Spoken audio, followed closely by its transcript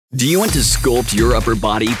Do you want to sculpt your upper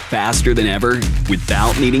body faster than ever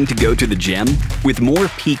without needing to go to the gym? With more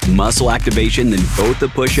peak muscle activation than both the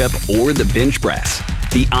push-up or the bench press,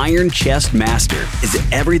 the Iron Chest Master is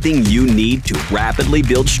everything you need to rapidly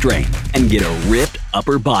build strength and get a ripped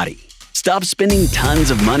upper body. Stop spending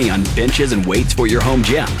tons of money on benches and weights for your home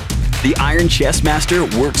gym. The Iron Chest Master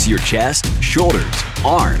works your chest, shoulders,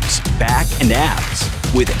 arms, back, and abs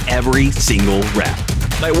with every single rep.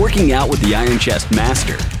 By working out with the Iron Chest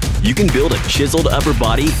Master, you can build a chiseled upper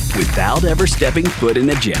body without ever stepping foot in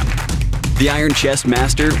a gym. The Iron Chest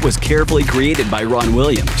Master was carefully created by Ron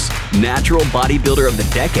Williams, natural bodybuilder of the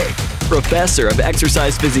decade, professor of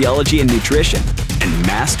exercise physiology and nutrition, and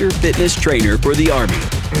master fitness trainer for the Army.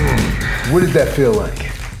 What did that feel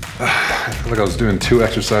like? I feel like I was doing 2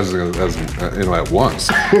 exercises at once.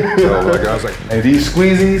 So I was like, Hey, these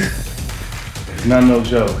squeezies, it's not no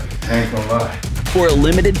joke. I ain't gonna lie. For a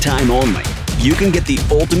limited time only, you can get the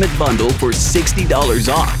Ultimate Bundle for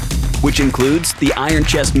 $60 off, which includes the Iron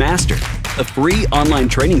Chest Master, a free online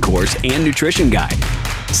training course and nutrition guide,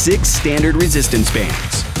 6 standard resistance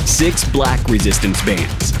bands, 6 black resistance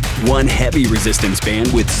bands, 1 heavy resistance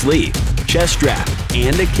band with sleeve, chest strap,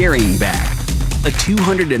 and a carrying bag. A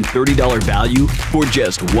 $230 value for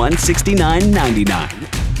just $169.99.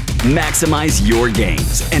 Maximize your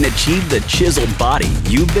gains and achieve the chiseled body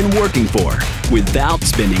you've been working for without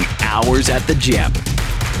spending hours at the gym.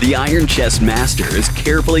 The Iron Chest Master is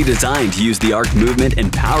carefully designed to use the arc movement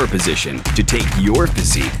and power position to take your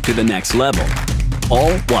physique to the next level,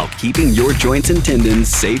 all while keeping your joints and tendons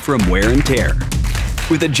safe from wear and tear.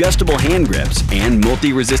 With adjustable hand grips and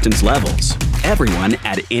multi-resistance levels, everyone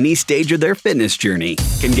at any stage of their fitness journey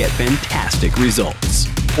can get fantastic results.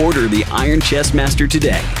 Order the Iron Chest Master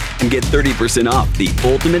today and get 30% off the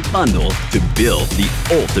Ultimate Bundle to build the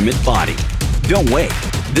ultimate body. Don't wait,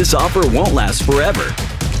 this offer won't last forever.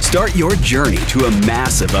 Start your journey to a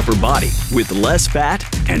massive upper body with less fat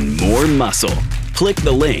and more muscle. Click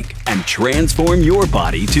the link and transform your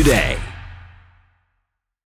body today.